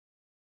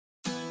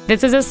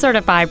This is a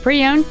certified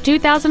pre-owned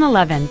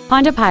 2011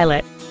 Honda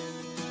Pilot.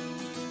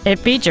 It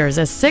features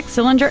a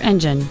 6-cylinder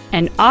engine,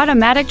 an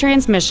automatic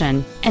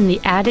transmission, and the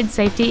added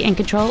safety and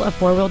control of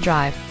 4-wheel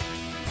drive.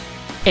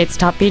 Its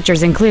top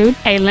features include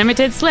a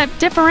limited slip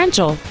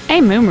differential,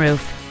 a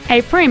moonroof,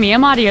 a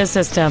premium audio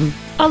system,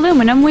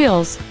 aluminum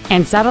wheels,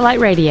 and satellite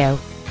radio.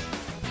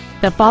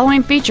 The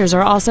following features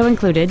are also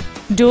included: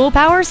 dual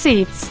power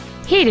seats,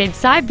 heated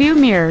side view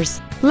mirrors,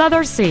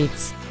 leather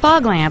seats,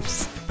 fog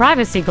lamps,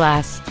 privacy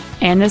glass,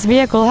 and this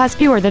vehicle has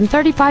fewer than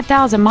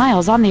 35,000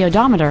 miles on the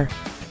odometer.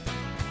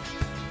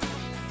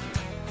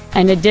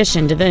 In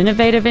addition to the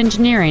innovative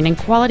engineering and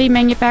quality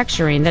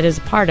manufacturing that is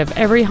part of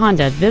every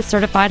Honda, this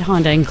certified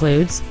Honda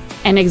includes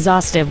an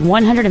exhaustive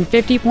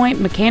 150-point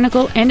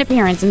mechanical and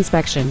appearance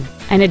inspection,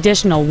 an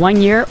additional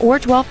 1 year or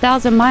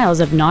 12,000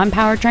 miles of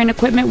non-powertrain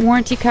equipment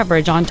warranty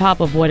coverage on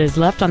top of what is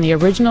left on the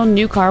original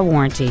new car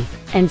warranty,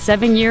 and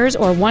 7 years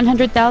or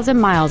 100,000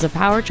 miles of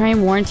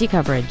powertrain warranty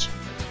coverage.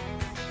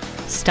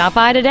 Stop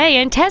by today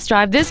and test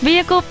drive this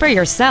vehicle for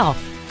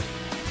yourself.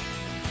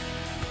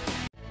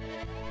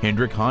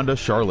 Hendrick Honda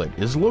Charlotte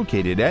is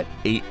located at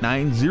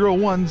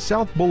 8901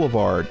 South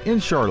Boulevard in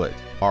Charlotte.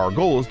 Our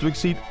goal is to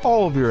exceed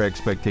all of your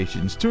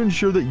expectations to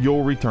ensure that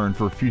you'll return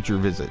for future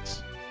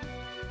visits.